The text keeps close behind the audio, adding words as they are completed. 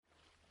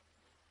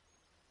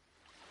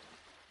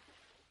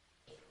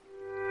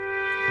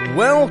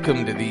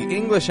Welcome to the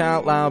English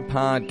Out Loud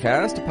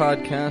podcast, a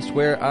podcast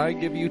where I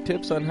give you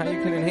tips on how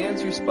you can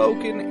enhance your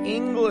spoken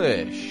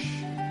English.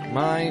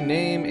 My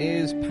name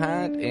is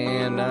Pat,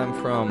 and I'm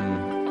from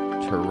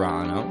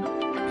Toronto,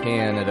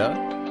 Canada.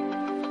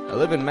 I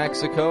live in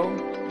Mexico,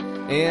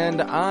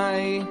 and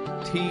I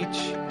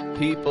teach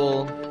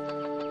people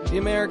the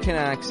American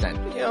accent.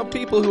 You know,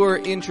 people who are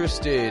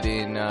interested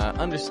in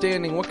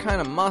understanding what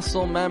kind of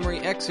muscle memory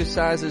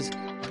exercises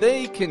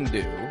they can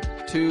do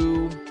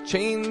to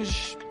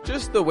change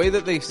just the way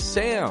that they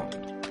sound.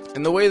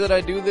 And the way that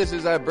I do this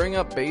is I bring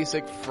up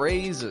basic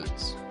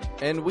phrases,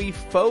 and we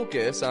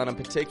focus on a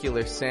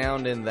particular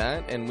sound in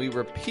that, and we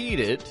repeat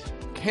it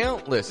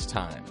countless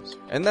times.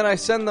 And then I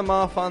send them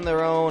off on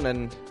their own,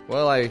 and,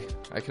 well, I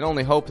can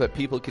only hope that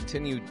people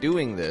continue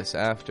doing this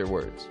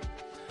afterwards.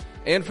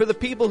 And for the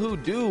people who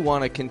do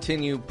want to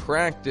continue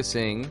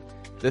practicing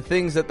the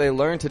things that they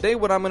learn, today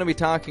what I'm going to be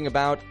talking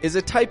about is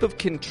a type of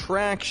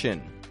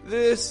contraction.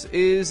 This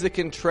is the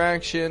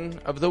contraction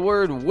of the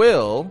word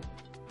will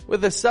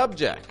with a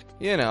subject.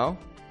 You know,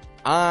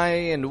 I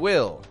and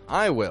will.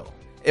 I will.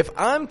 If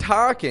I'm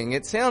talking,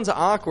 it sounds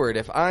awkward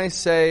if I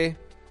say,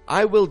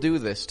 I will do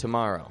this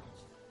tomorrow.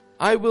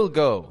 I will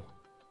go.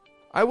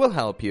 I will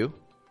help you.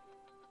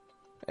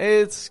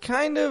 It's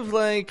kind of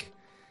like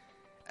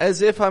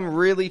as if I'm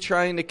really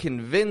trying to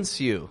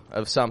convince you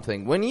of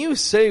something. When you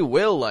say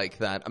will like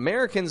that,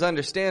 Americans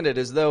understand it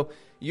as though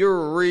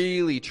you're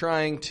really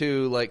trying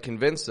to,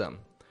 convince them.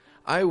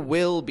 I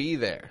will be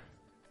there.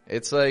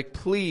 It's like,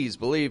 please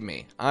believe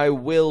me, I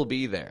will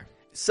be there.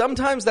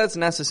 Sometimes that's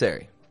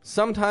necessary.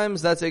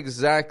 Sometimes that's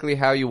exactly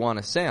how you want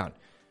to sound.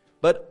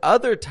 But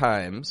other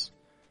times,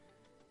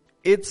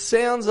 it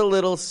sounds a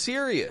little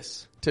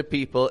serious to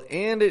people,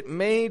 and it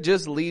may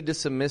just lead to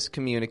some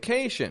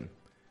miscommunication.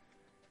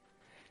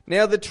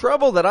 Now, the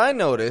trouble that I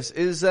notice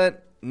is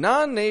that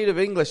non-native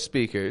English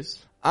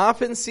speakers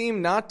often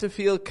seem not to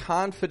feel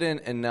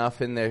confident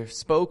enough in their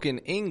spoken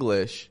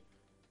English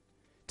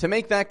to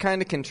make that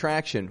kind of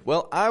contraction.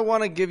 Well, I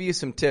want to give you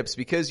some tips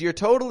because you're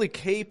totally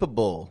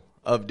capable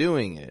of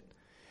doing it.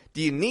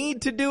 Do you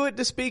need to do it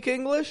to speak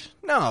English?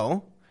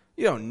 No,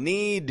 you don't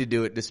need to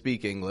do it to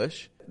speak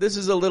English. This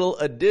is a little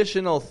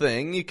additional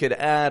thing you could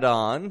add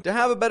on to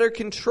have a better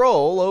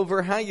control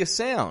over how you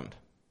sound,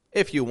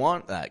 if you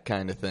want that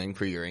kind of thing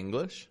for your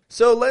English.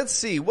 So let's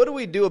see, what do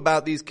we do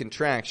about these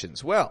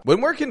contractions? Well,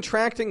 when we're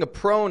contracting a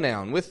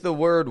pronoun with the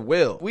word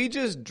will, we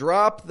just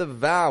drop the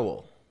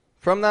vowel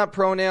from that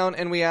pronoun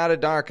and we add a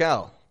dark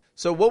L.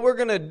 So what we're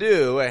going to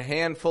do a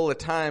handful of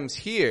times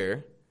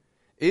here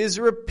is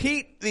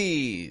repeat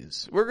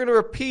these. We're going to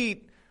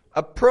repeat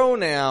a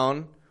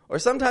pronoun or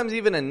sometimes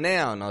even a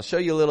noun. I'll show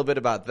you a little bit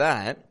about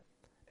that.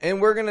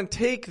 And we're going to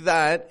take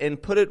that and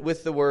put it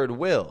with the word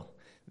will.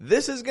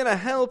 This is going to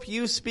help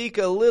you speak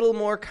a little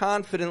more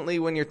confidently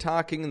when you're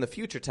talking in the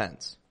future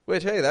tense.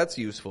 Which, hey, that's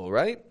useful,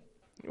 right?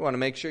 You want to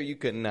make sure you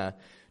can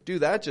do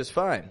that just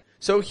fine.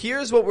 So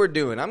here's what we're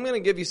doing. I'm going to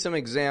give you some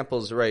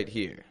examples right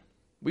here.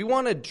 We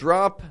want to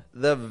drop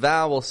the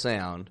vowel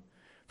sound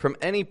from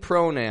any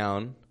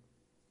pronoun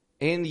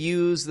and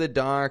use the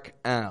dark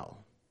L.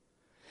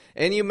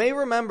 And you may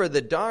remember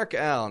the dark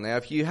L. Now,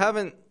 if you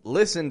haven't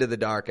listened to the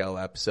dark L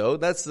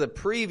episode, that's the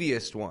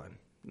previous one,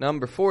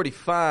 number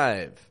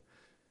 45.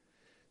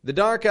 The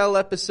dark L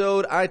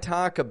episode, I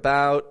talk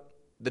about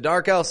the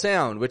dark L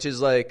sound, which is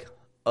like,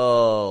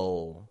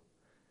 oh.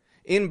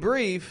 In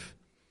brief,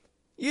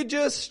 you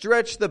just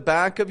stretch the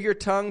back of your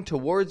tongue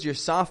towards your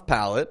soft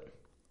palate,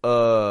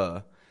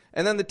 and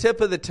then the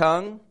tip of the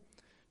tongue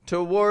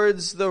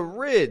towards the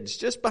ridge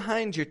just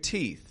behind your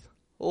teeth.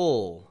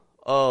 Oh.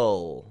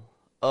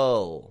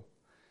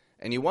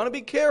 And you want to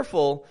be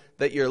careful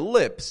that your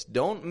lips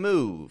don't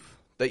move,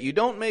 that you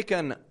don't make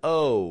an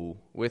O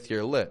with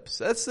your lips.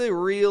 That's the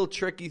real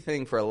tricky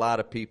thing for a lot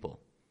of people.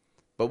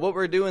 But what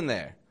we're doing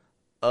there,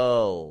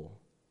 O.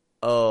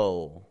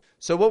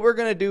 So what we're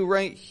going to do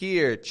right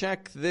here,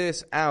 check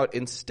this out.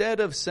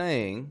 Instead of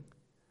saying,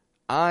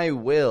 I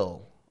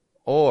will,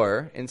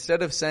 or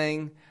instead of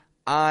saying,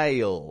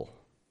 I'll,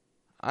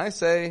 I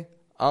say,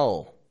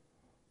 I'll.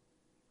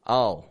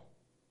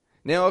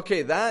 Now,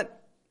 okay,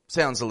 that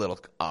sounds a little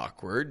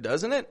awkward,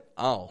 doesn't it?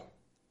 I'll.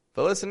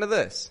 But listen to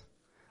this.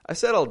 I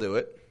said I'll do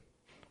it.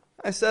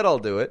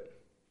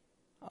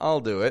 I'll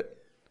do it.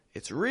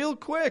 It's real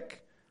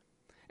quick.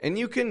 And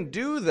you can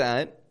do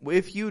that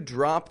if you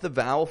drop the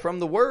vowel from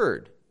the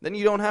word. Then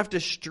you don't have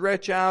to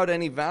stretch out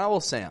any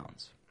vowel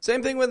sounds.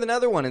 Same thing with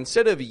another one.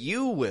 Instead of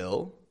you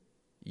will,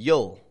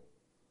 you'll.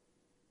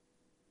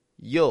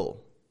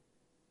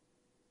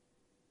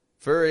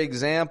 For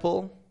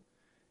example,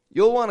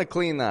 you'll want to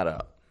clean that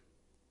up.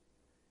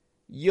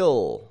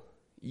 You'll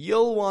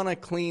want to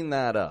clean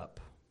that up.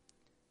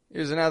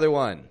 Here's another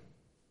one.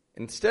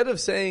 Instead of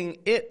saying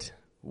it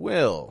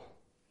will,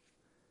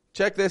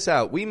 check this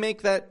out. We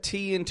make that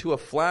T into a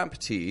flap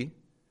T.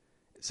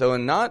 So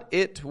not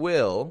it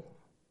will,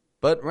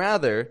 but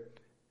rather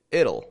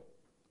it'll.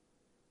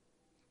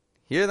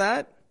 Hear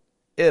that?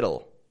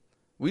 It'll.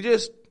 We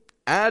just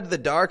add the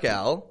dark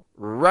L,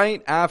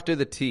 right after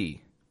the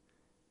T.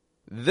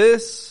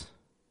 This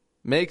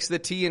makes the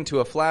T into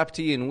a flap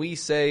T, and we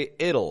say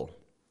it'll.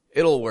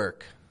 It'll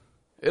work.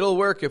 It'll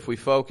work if we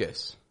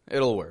focus.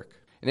 It'll work.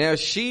 Now,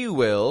 she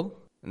will,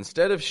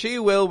 instead of she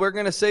will, we're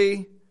going to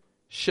say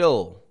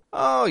she'll.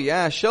 Oh,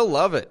 yeah, she'll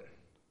love it.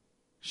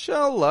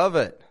 She'll love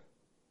it.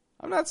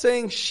 I'm not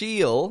saying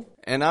she'll,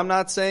 and I'm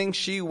not saying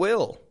she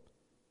will.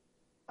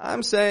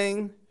 I'm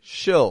saying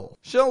she'll.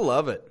 She'll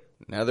love it.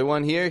 Another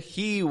one here,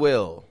 he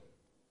will.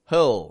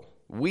 He'll.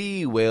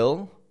 We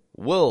will.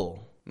 Will.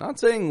 Not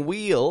saying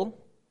wheel,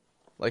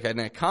 like in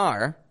a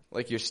car,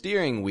 like your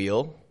steering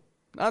wheel.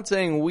 Not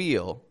saying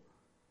wheel.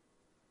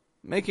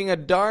 Making a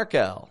dark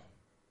L.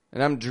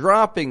 And I'm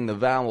dropping the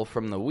vowel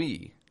from the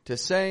we to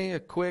say a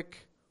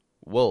quick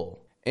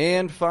wool.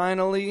 And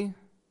finally,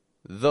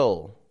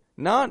 they'll.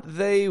 Not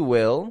they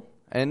will,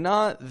 and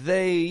not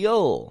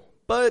they'll.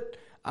 But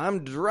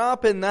I'm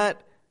dropping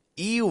that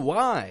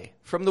EY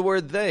from the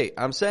word they.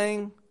 I'm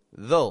saying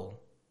they'll.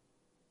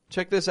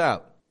 Check this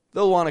out.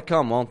 They'll want to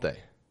come, won't they?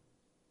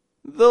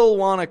 They'll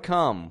want to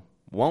come,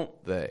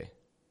 won't they?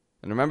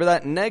 And remember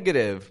that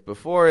negative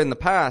before in the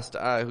past,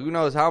 who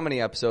knows how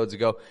many episodes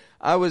ago,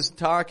 I was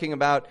talking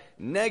about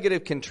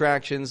negative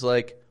contractions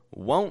like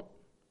won't,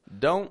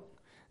 don't.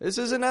 This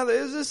is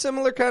a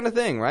similar kind of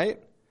thing, right?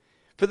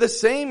 For the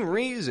same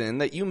reason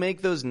that you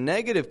make those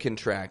negative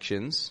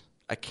contractions,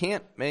 I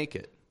can't make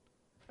it.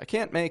 I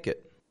can't make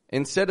it.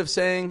 Instead of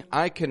saying,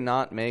 I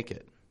cannot make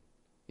it.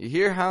 You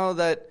hear how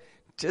that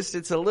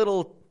it's a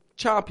little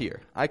choppier.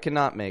 I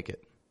cannot make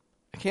it.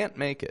 I can't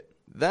make it.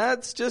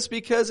 That's just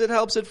because it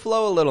helps it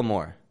flow a little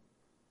more.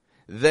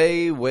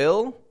 They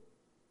will.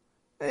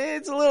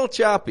 It's a little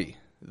choppy.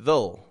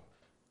 They'll.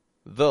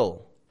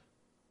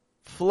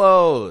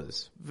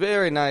 Flows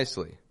very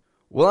nicely.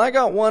 Well, I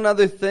got one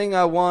other thing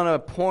I want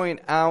to point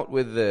out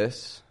with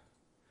this.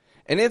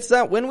 And it's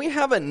that when we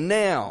have a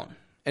noun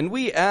and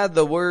we add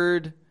the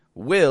word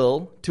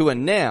will to a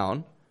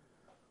noun,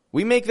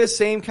 we make this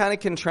same kind of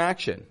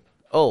contraction.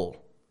 Oh.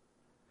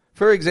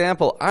 For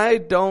example, I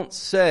don't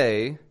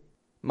say,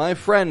 my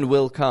friend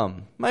will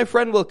come. My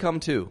friend will come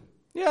too.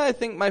 Yeah, I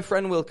think my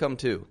friend will come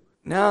too.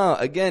 Now,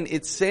 again,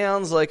 it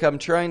sounds like I'm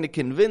trying to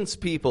convince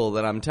people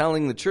that I'm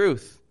telling the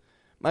truth.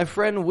 My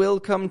friend will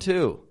come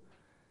too.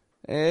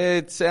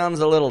 It sounds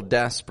a little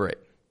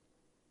desperate.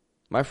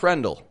 My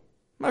friend'll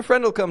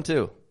come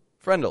too.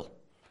 Friend'll.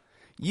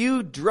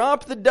 You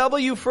drop the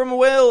W from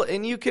will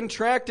and you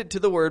contract it to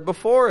the word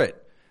before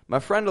it. My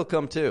friend'll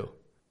come too.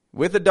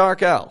 With a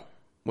dark L.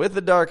 With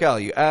the dark L.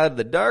 You add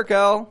the dark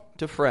L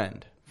to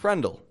friend.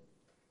 Friend'll.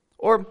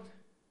 Or,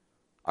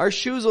 our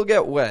shoes will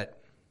get wet.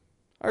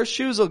 Our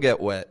shoes will get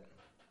wet.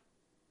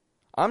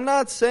 I'm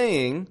not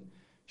saying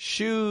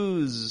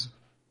shoes.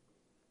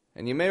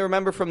 And you may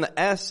remember from the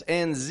S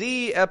and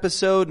Z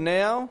episode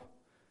now,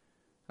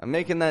 I'm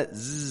making that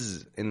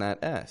Z in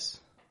that S.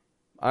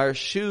 Our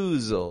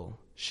shoes'll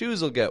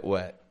get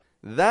wet.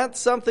 That's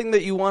something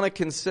that you want to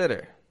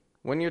consider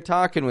when you're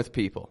talking with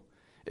people.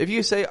 If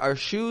you say, our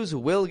shoes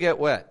will get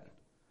wet,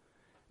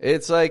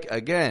 it's like,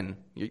 again,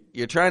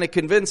 you're trying to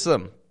convince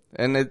them.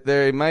 And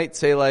they might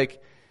say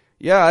like,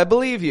 yeah, I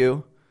believe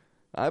you,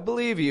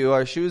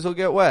 our shoes will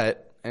get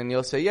wet. And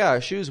you'll say, yeah,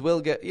 our shoes will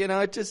get,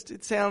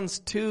 it sounds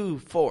too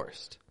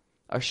forced.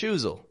 Our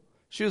shoes'll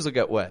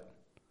get wet.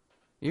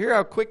 You hear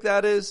how quick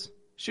that is?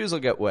 Shoes will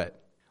get wet.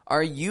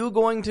 Are you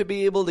going to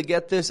be able to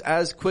get this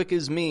as quick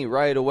as me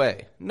right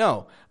away?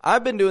 No.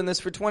 I've been doing this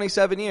for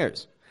 27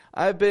 years.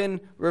 I've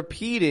been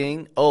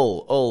repeating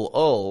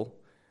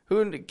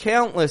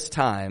countless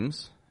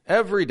times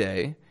every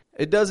day.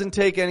 It doesn't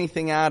take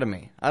anything out of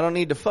me. I don't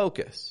need to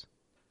focus.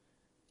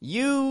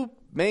 You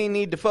may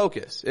need to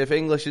focus if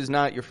English is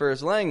not your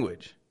first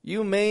language.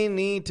 You may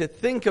need to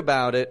think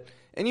about it,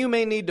 and you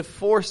may need to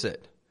force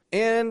it.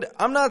 And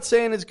I'm not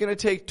saying it's going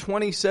to take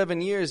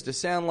 27 years to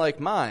sound like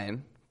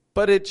mine,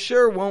 but it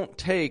sure won't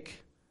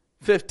take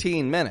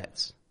 15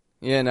 minutes.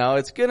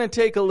 It's going to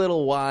take a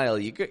little while.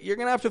 You're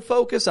going to have to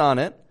focus on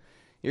it.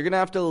 You're going to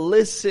have to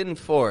listen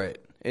for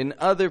it in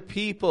other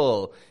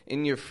people,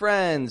 in your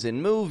friends,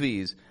 in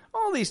movies,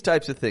 all these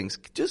types of things.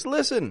 Just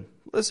listen.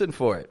 Listen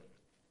for it.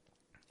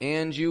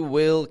 And you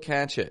will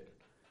catch it.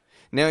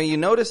 Now, you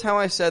notice how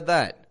I said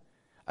that.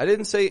 I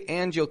didn't say,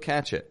 and you'll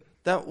catch it.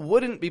 That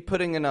wouldn't be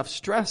putting enough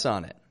stress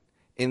on it.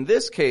 In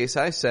this case,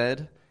 I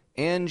said,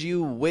 and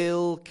you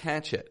will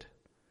catch it.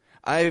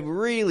 I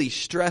really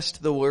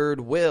stressed the word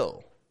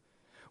will.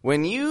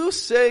 When you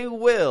say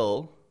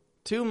will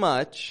too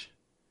much,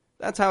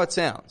 that's how it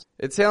sounds.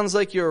 It sounds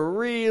like you're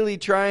really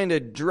trying to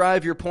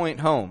drive your point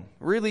home,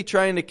 really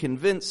trying to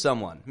convince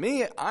someone.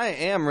 Me, I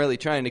am really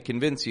trying to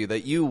convince you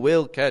that you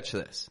will catch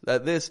this,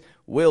 that this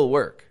will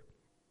work.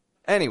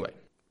 Anyway,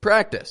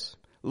 practice,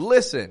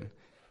 listen,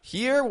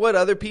 hear what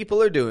other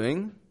people are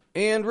doing,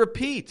 and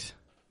repeat,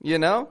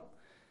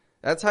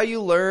 That's how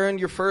you learn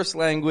your first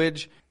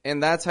language,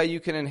 and that's how you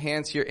can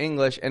enhance your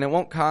English, and it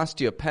won't cost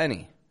you a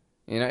penny.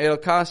 It'll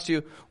cost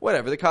you,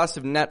 whatever, the cost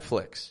of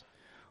Netflix.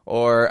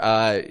 Or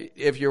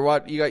if you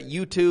got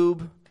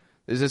YouTube,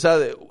 There's this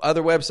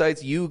other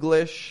websites,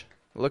 Youglish.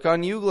 Look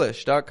on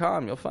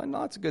Youglish.com. You'll find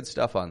lots of good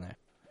stuff on there.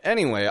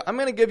 Anyway, I'm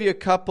going to give you a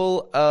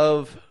couple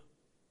of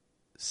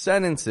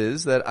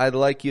sentences that I'd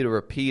like you to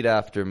repeat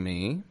after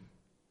me,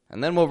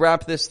 and then we'll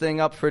wrap this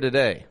thing up for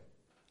today.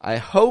 I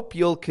hope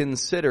you'll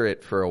consider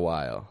it for a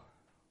while.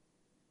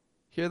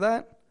 Hear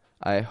that?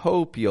 I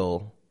hope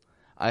you'll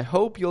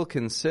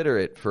consider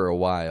it for a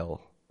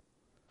while.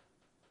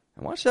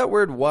 And watch that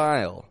word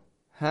while.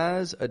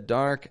 Has a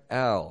dark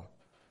L.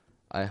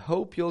 I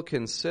hope you'll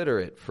consider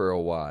it for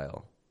a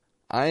while.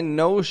 I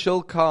know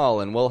she'll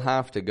call and we'll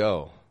have to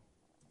go.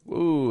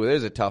 Ooh,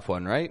 there's a tough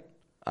one, right?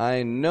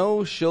 I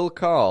know she'll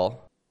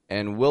call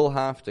and we'll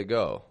have to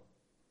go.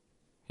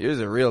 Here's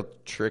a real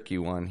tricky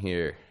one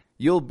here.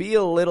 You'll be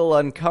a little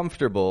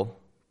uncomfortable,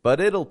 but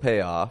it'll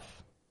pay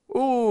off.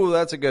 Ooh,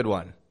 that's a good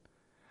one.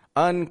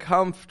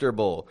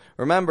 Uncomfortable.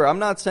 Remember, I'm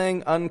not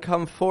saying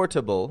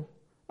uncomfortable.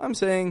 I'm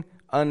saying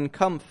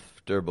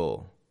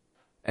uncomfortable.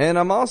 And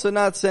I'm also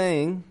not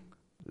saying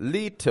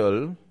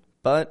little,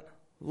 but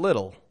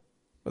little.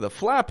 With a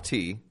flap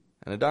T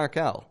and a dark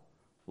L.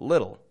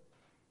 Little.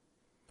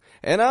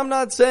 And I'm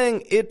not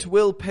saying it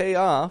will pay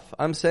off.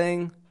 I'm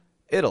saying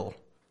it'll.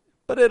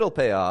 But it'll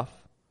pay off.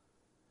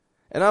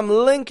 And I'm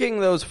linking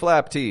those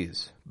flap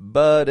T's.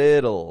 But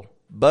it'll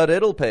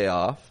pay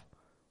off.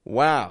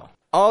 Wow.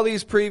 All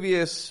these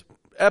previous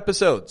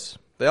episodes,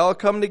 they all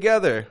come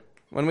together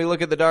when we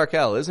look at the dark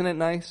L. Isn't it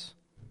nice?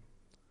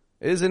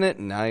 Isn't it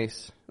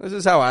nice? This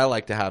is how I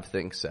like to have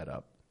things set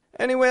up.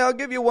 Anyway, I'll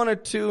give you one or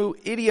two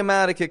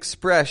idiomatic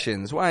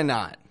expressions. Why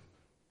not?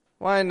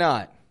 Why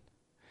not?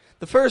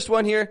 The first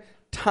one here,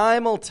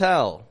 time'll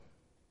tell.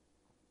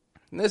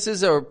 This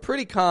is a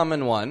pretty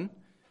common one.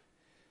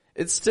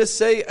 It's to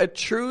say a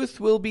truth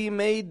will be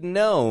made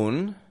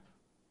known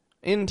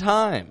in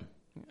time.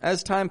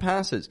 As time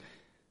passes,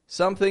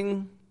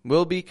 something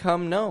will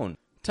become known.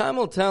 Time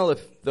will tell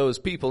if those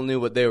people knew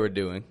what they were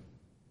doing.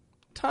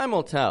 Time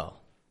will tell.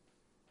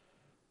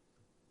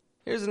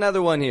 Here's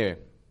another one here.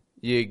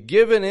 You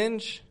give an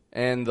inch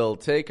and they'll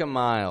take a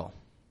mile.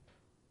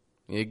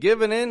 You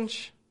give an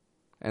inch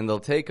and they'll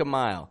take a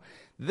mile.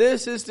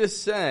 This is to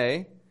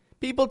say,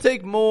 people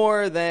take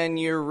more than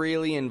you're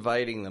really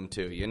inviting them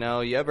to. You know,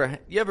 you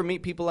ever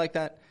meet people like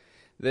that?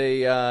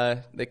 They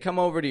come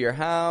over to your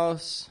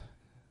house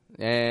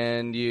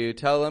and you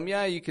tell them,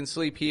 yeah, you can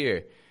sleep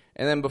here.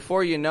 And then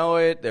before you know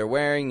it, they're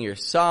wearing your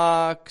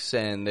socks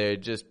and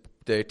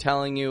they're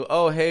telling you,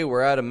 oh, hey,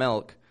 we're out of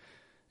milk.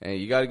 And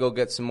you got to go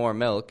get some more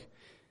milk.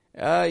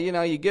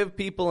 You give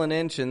people an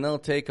inch and they'll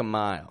take a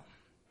mile.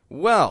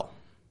 Well,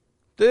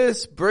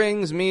 this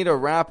brings me to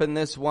wrapping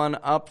this one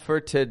up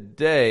for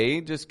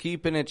today. Just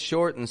keeping it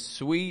short and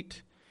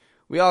sweet.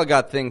 We all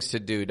got things to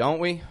do, don't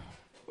we?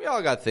 We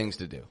all got things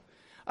to do.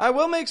 I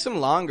will make some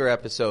longer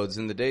episodes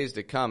in the days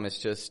to come. It's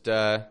just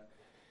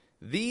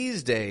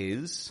these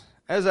days,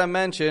 as I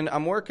mentioned,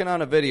 I'm working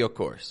on a video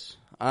course.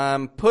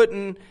 I'm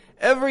putting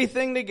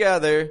everything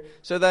together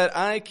so that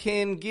I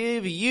can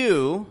give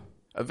you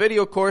a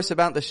video course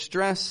about the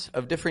stress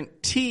of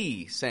different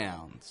T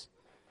sounds.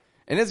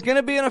 And it's going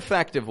to be an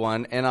effective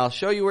one, and I'll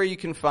show you where you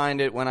can find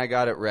it when I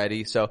got it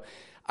ready. So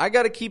I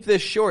got to keep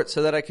this short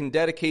so that I can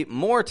dedicate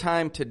more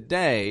time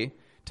today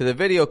to the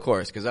video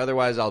course, because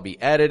otherwise I'll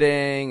be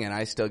editing, and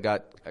I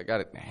got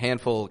a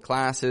handful of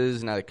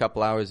classes, another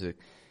couple hours of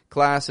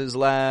classes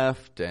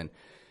left, and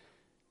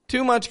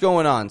too much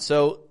going on.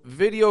 So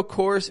video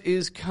course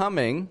is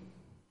coming,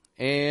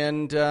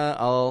 and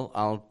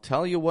I'll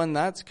tell you when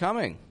that's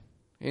coming.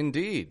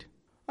 Indeed.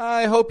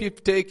 I hope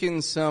you've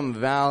taken some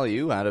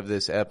value out of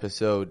this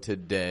episode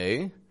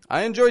today.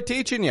 I enjoy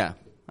teaching you.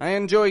 I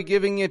enjoy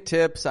giving you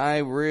tips. I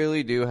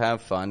really do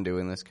have fun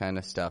doing this kind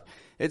of stuff.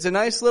 It's a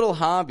nice little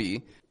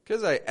hobby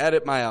because I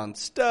edit my own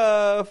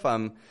stuff.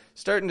 I'm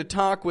starting to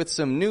talk with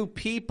some new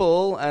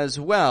people as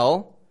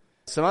well.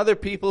 Some other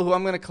people who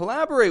I'm going to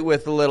collaborate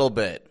with a little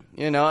bit.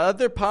 You know,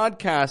 other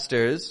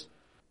podcasters.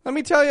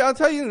 I'll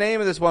tell you the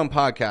name of this one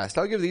podcast.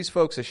 I'll give these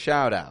folks a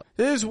shout out.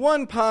 There's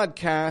one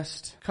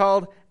podcast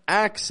called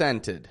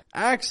Accented.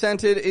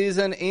 Accented is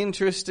an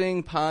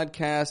interesting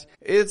podcast.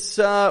 It's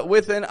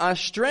with an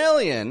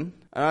Australian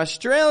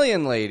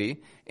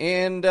lady,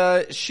 and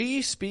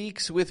she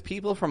speaks with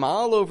people from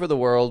all over the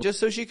world just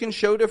so she can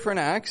show different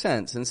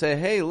accents and say,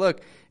 hey,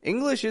 look,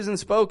 English isn't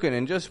spoken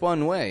in just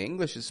one way.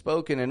 English is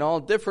spoken in all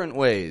different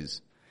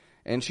ways.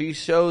 And she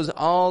shows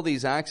all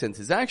these accents.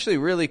 It's actually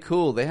really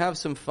cool. They have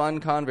some fun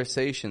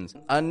conversations.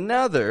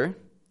 Another,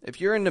 if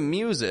you're into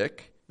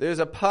music, there's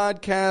a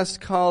podcast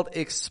called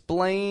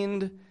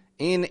Explained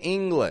in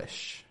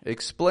English.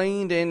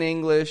 Explained in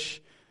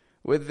English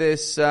with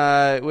this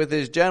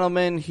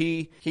gentleman.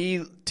 He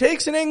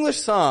takes an English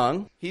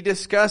song. He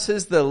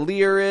discusses the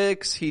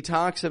lyrics. He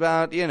talks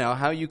about,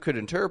 how you could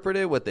interpret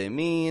it, what they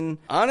mean.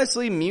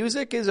 Honestly,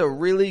 music is a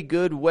really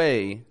good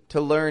way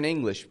to learn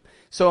English.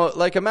 So,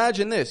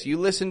 imagine this. You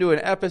listen to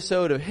an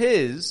episode of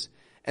his,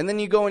 and then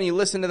you go and you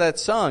listen to that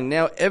song.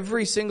 Now,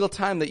 every single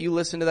time that you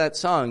listen to that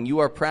song, you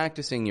are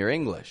practicing your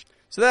English.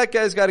 So that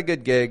guy's got a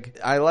good gig.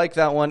 I like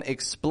that one.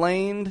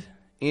 Explained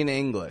in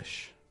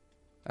English.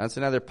 That's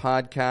another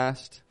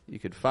podcast you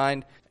could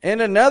find.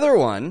 And another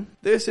one,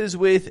 this is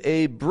with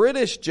a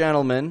British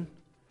gentleman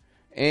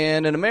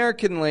and an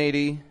American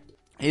lady.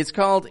 It's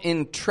called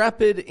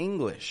Intrepid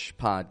English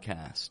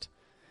Podcast.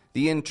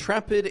 The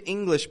Intrepid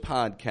English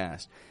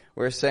Podcast.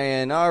 We're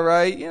saying, all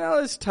right,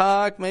 let's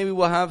talk. Maybe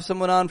we'll have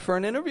someone on for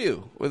an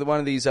interview with one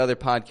of these other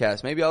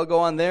podcasts. Maybe I'll go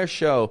on their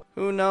show.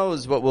 Who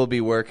knows what we'll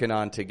be working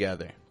on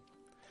together.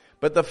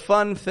 But the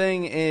fun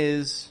thing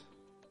is,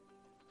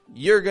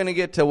 you're going to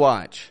get to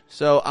watch.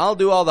 So I'll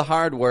do all the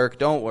hard work.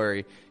 Don't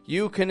worry.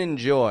 You can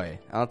enjoy.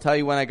 I'll tell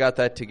you when I got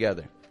that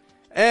together.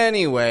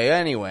 Anyway,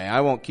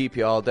 I won't keep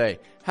you all day.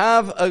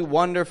 Have a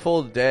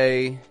wonderful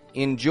day.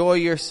 Enjoy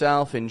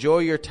yourself. Enjoy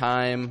your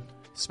time.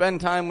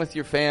 Spend time with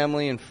your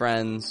family and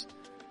friends.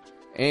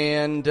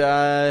 And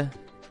the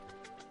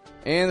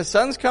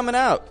sun's coming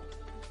out.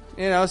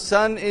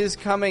 Sun is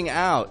coming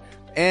out.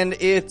 And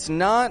it's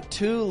not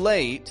too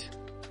late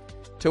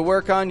to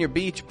work on your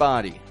beach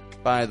body,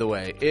 by the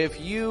way. If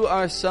you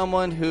are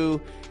someone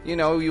who,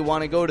 you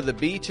want to go to the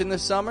beach in the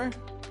summer,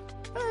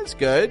 that's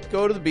good.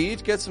 Go to the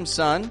beach, get some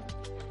sun.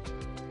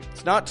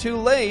 It's not too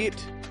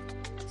late.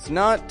 It's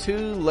not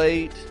too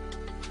late.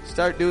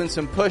 Start doing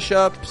some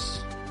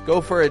push-ups. Go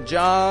for a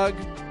jog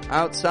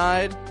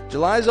outside.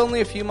 July's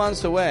only a few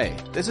months away.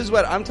 This is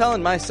what I'm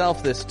telling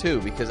myself this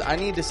too, because I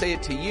need to say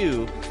it to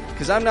you,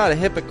 because I'm not a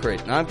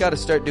hypocrite, and I've got to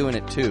start doing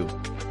it too.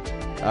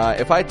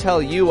 If I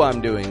tell you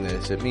I'm doing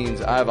this, it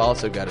means I've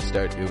also got to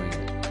start doing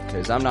it,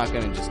 because I'm not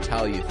going to just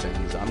tell you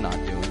things I'm not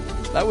doing.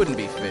 That wouldn't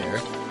be fair.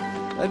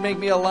 That'd make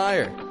me a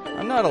liar.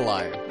 I'm not a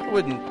liar.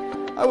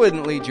 I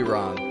wouldn't lead you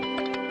wrong.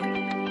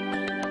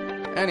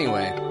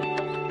 Anyway,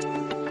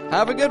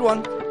 have a good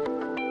one.